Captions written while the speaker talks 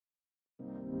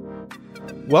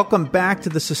Welcome back to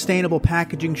the Sustainable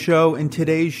Packaging Show. In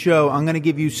today's show, I'm going to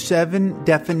give you 7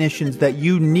 definitions that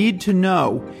you need to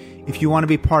know if you want to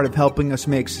be part of helping us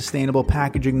make sustainable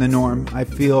packaging the norm. I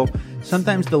feel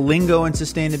sometimes the lingo in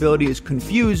sustainability is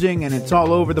confusing and it's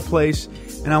all over the place,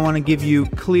 and I want to give you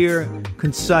clear,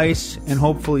 concise, and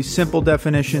hopefully simple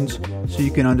definitions so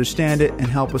you can understand it and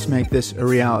help us make this a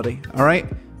reality. All right?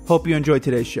 Hope you enjoyed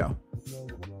today's show.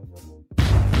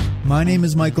 My name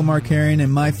is Michael Markarian,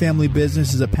 and my family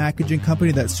business is a packaging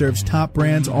company that serves top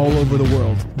brands all over the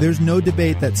world. There's no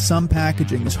debate that some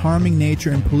packaging is harming nature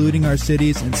and polluting our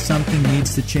cities, and something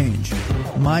needs to change.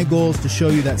 My goal is to show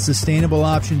you that sustainable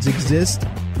options exist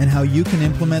and how you can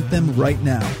implement them right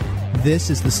now.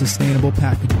 This is the Sustainable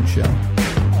Packaging Show.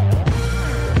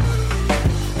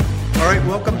 All right,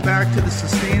 welcome back to the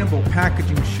Sustainable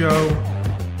Packaging Show.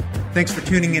 Thanks for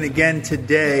tuning in again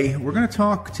today. We're going to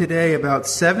talk today about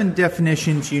 7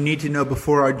 definitions you need to know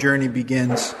before our journey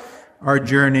begins. Our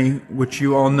journey, which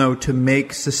you all know, to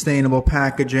make sustainable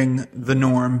packaging the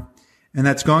norm. And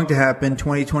that's going to happen.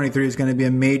 2023 is going to be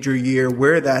a major year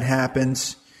where that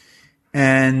happens.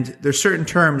 And there's certain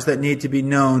terms that need to be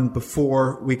known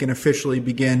before we can officially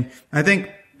begin. I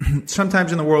think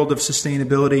sometimes in the world of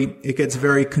sustainability, it gets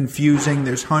very confusing.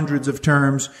 There's hundreds of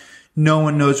terms. No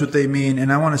one knows what they mean,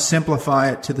 and I want to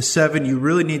simplify it to the 7 you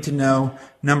really need to know,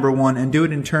 number 1, and do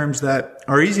it in terms that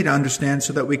are easy to understand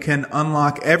so that we can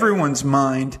unlock everyone's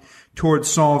mind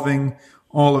towards solving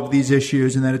all of these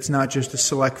issues and that it's not just a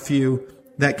select few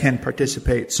that can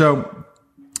participate. So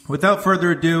without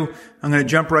further ado, I'm going to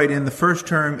jump right in. The first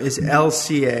term is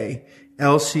LCA.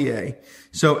 LCA.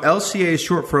 So LCA is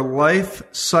short for Life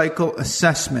Cycle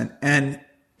Assessment, and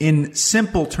in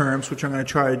simple terms, which I'm going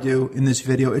to try to do in this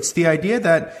video, it's the idea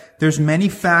that there's many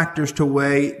factors to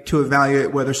weigh to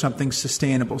evaluate whether something's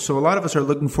sustainable. So a lot of us are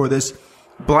looking for this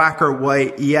black or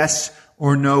white, yes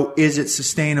or no, is it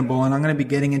sustainable? And I'm going to be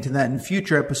getting into that in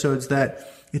future episodes, that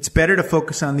it's better to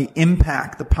focus on the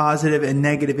impact, the positive and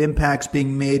negative impacts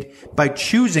being made by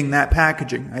choosing that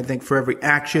packaging. I think for every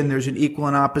action, there's an equal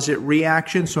and opposite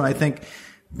reaction. So I think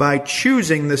by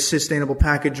choosing the sustainable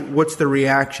package, what's the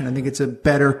reaction? I think it's a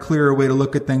better, clearer way to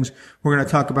look at things. We're going to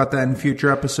talk about that in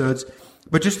future episodes.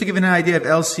 But just to give an idea of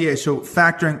LCA, so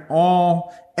factoring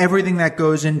everything that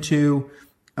goes into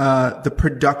the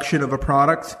production of a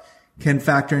product can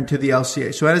factor into the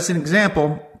LCA. So as an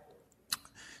example,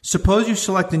 suppose you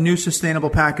select a new sustainable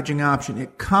packaging option.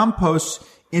 It composts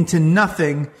into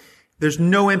nothing. There's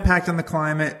no impact on the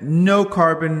climate, no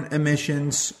carbon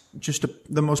emissions, just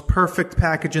the most perfect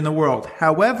package in the world.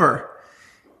 However,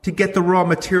 to get the raw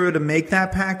material to make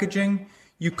that packaging,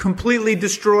 you completely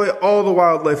destroy all the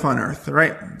wildlife on Earth,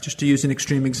 right? Just to use an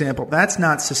extreme example. That's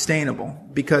not sustainable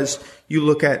because you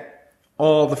look at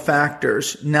all the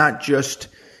factors, not just,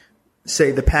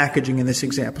 say, the packaging in this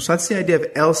example. So that's the idea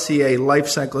of LCA, life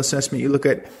cycle assessment. You look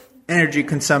at energy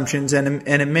consumptions and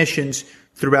emissions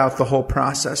throughout the whole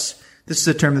process. This is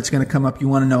a term that's going to come up. You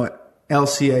want to know it.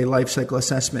 LCA, life cycle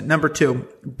assessment. Number 2,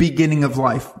 beginning of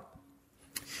life.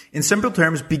 In simple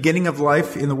terms, beginning of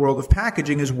life in the world of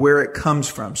packaging is where it comes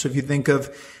from. So if you think of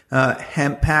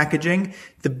hemp packaging,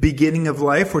 the beginning of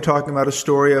life, we're talking about a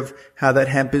story of how that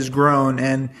hemp is grown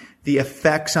and the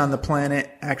effects on the planet.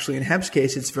 Actually, in hemp's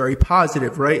case, it's very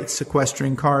positive, right? It's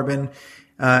sequestering carbon.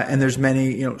 And there's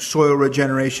many, soil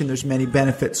regeneration. There's many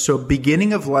benefits. So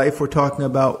beginning of life, we're talking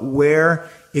about where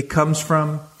it comes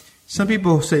from. Some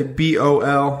people say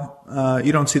BOL.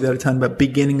 You don't see that a ton, but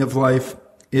beginning of life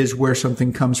is where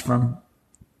something comes from.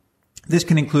 This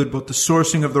can include both the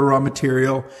sourcing of the raw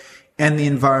material and the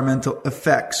environmental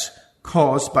effects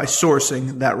caused by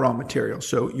sourcing that raw material.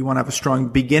 So you want to have a strong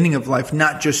beginning of life,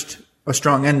 not just a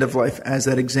strong end of life, as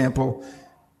that example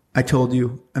I told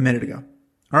you a minute ago.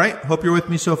 All right, hope you're with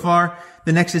me so far.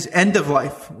 The next is end of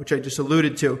life, which I just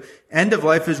alluded to. End of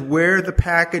life is where the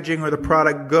packaging or the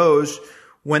product goes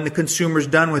when the consumer's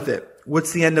done with it.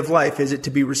 What's the end of life? Is it to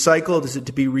be recycled? Is it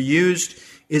to be reused?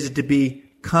 Is it to be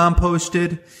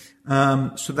composted?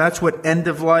 So that's what end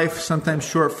of life, sometimes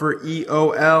short for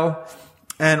EOL.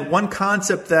 And one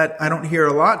concept that I don't hear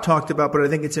a lot talked about, but I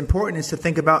think it's important, is to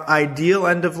think about ideal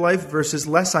end of life versus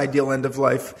less ideal end of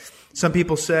life. Some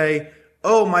people say,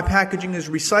 oh, my packaging is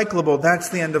recyclable, that's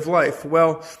the end of life.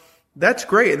 Well, that's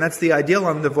great, and that's the ideal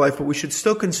end of life, but we should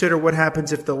still consider what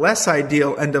happens if the less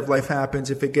ideal end of life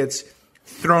happens. If it gets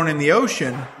thrown in the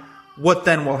ocean, what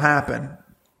then will happen?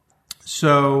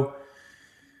 So,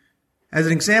 as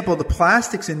an example, the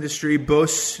plastics industry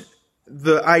boasts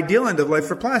the ideal end of life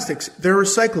for plastics. They're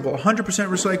recyclable, 100%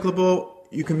 recyclable.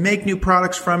 You can make new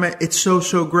products from it. It's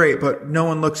so great, but no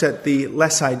one looks at the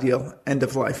less ideal end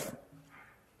of life.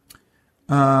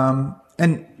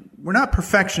 And we're not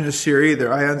perfectionists here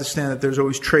either. I understand that there's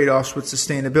always trade-offs with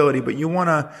sustainability, but you want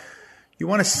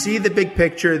to see the big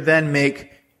picture, then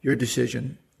make your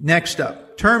decision. Next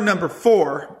up, term number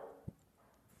four,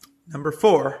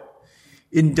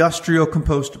 industrial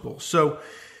compostable. So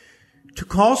to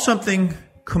call something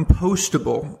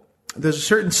compostable, there's a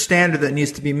certain standard that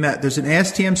needs to be met. There's an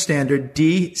ASTM standard,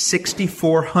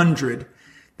 D6400.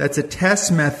 That's a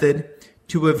test method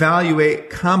to evaluate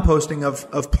composting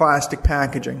of plastic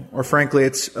packaging, or frankly,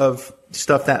 it's of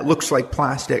stuff that looks like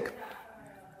plastic,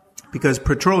 because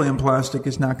petroleum plastic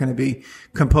is not going to be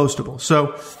compostable.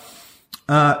 So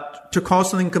to call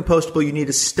something compostable, you need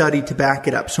a study to back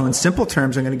it up. So in simple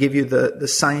terms, I'm going to give you the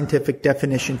scientific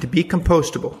definition. To be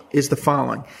compostable is the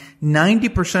following.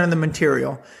 90% of the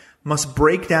material must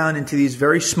break down into these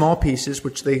very small pieces,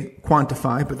 which they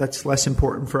quantify, but that's less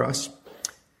important for us,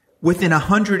 within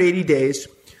 180 days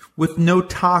with no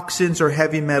toxins or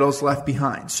heavy metals left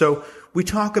behind. So we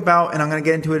talk about, and I'm going to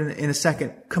get into it in a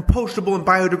second, compostable and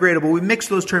biodegradable. We mix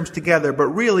those terms together, but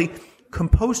really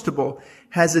compostable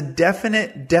has a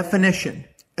definite definition,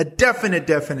 a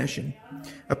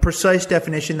precise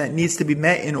definition that needs to be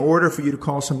met in order for you to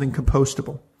call something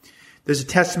compostable. There's a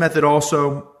test method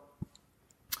also.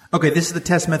 Okay, this is the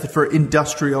test method for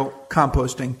industrial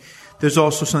composting. There's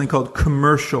also something called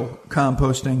commercial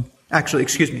composting. Actually,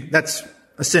 excuse me, that's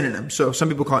a synonym. So some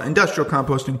people call it industrial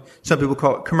composting. Some people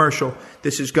call it commercial.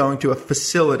 This is going to a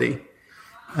facility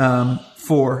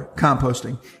for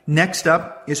composting. Next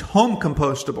up is home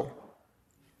compostable.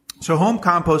 So home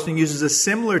composting uses a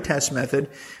similar test method,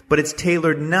 but it's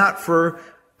tailored not for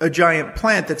a giant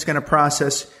plant that's going to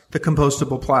process the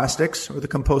compostable plastics or the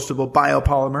compostable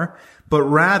biopolymer, but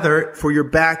rather for your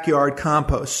backyard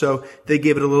compost. So they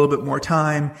give it a little bit more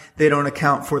time. They don't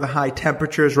account for the high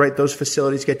temperatures, right? Those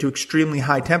facilities get to extremely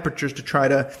high temperatures to try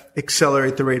to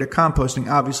accelerate the rate of composting.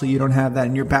 Obviously, you don't have that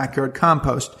in your backyard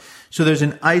compost. So there's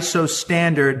an ISO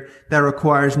standard that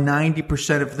requires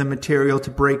 90% of the material to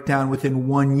break down within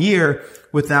 1 year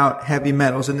without heavy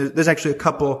metals. And there's actually a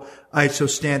couple ISO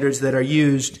standards that are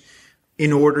used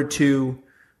in order to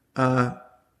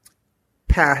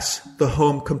pass the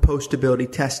home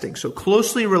compostability testing. So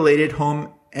closely related,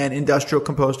 home and industrial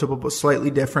compostable, but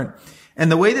slightly different. And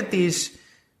the way that these,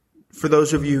 for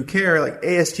those of you who care, like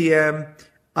ASTM,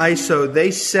 ISO,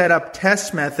 they set up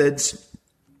test methods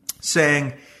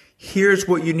saying, here's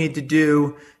what you need to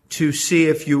do to see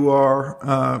if you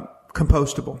are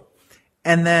compostable.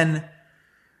 And then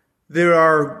there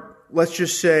are, let's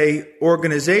just say,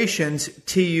 organizations,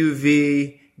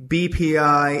 TÜV,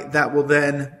 BPI, that will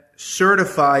then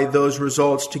certify those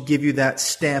results to give you that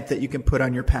stamp that you can put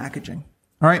on your packaging.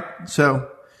 All right, so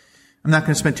I'm not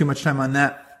going to spend too much time on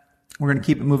that. We're going to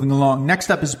keep it moving along.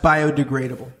 Next up is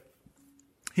biodegradable.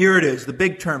 Here it is, the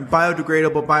big term,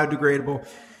 biodegradable.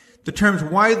 The term's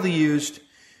widely used,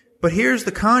 but here's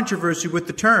the controversy with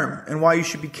the term and why you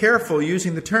should be careful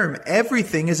using the term.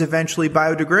 Everything is eventually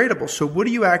biodegradable. So what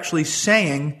are you actually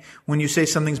saying when you say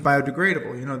something's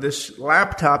biodegradable? You know, this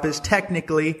laptop is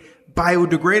technically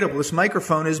biodegradable. This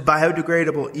microphone is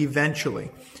biodegradable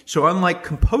eventually. So unlike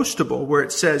compostable, where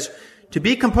it says to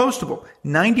be compostable,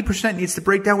 90% needs to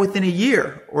break down within a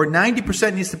year, or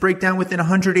 90% needs to break down within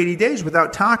 180 days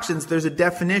without toxins, there's a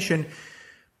definition.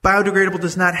 Biodegradable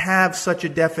does not have such a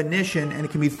definition, and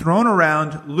it can be thrown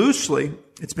around loosely.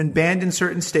 It's been banned in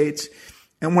certain states.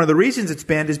 And one of the reasons it's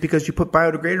banned is because you put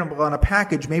biodegradable on a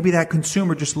package. Maybe that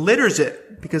consumer just litters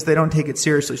it because they don't take it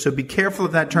seriously. So be careful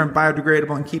of that term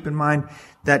biodegradable, and keep in mind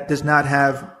that does not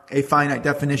have a finite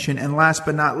definition. And last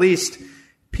but not least,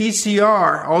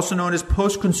 PCR, also known as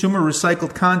post-consumer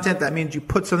recycled content. That means you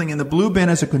put something in the blue bin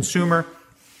as a consumer.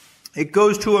 It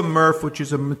goes to a MRF, which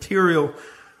is a material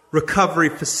recovery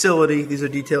facility. These are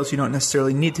details you don't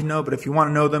necessarily need to know, but if you want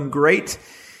to know them, great.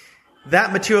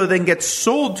 That material then gets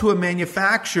sold to a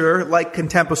manufacturer like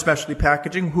Contempo Specialty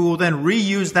Packaging, who will then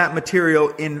reuse that material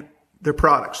in their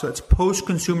products. So that's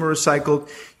post-consumer recycled.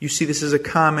 You see this as a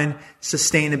common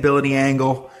sustainability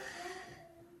angle.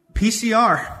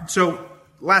 PCR. So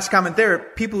last comment there,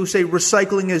 people who say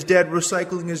recycling is dead,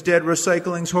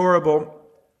 recycling's horrible.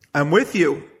 I'm with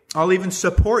you. I'll even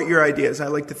support your ideas. I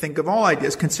like to think of all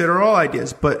ideas, consider all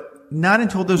ideas, but not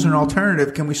until there's an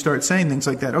alternative can we start saying things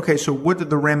like that. Okay, so what are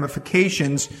the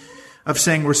ramifications of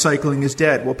saying recycling is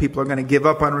dead? Well, people are going to give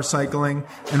up on recycling,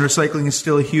 and recycling is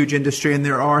still a huge industry, and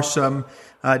there are some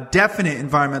definite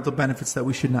environmental benefits that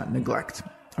we should not neglect.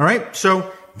 All right,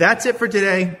 so that's it for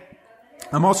today.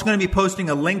 I'm also going to be posting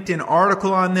a LinkedIn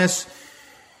article on this.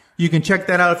 You can check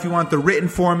that out if you want the written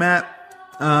format.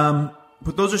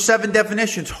 But those are 7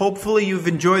 definitions. Hopefully you've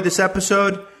enjoyed this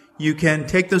episode. you can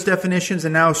take those definitions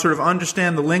and now sort of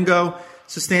understand the lingo.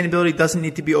 Sustainability doesn't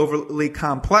need to be overly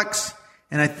complex.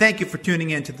 And I thank you for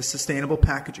tuning in to the Sustainable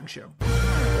Packaging Show.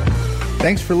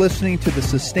 Thanks for listening to the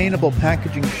Sustainable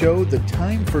Packaging Show. The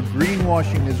time for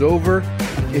greenwashing is over.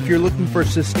 If you're looking for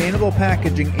sustainable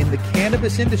packaging in the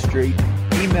cannabis industry,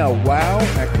 email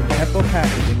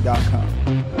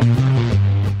wow@contemptpackaging.com.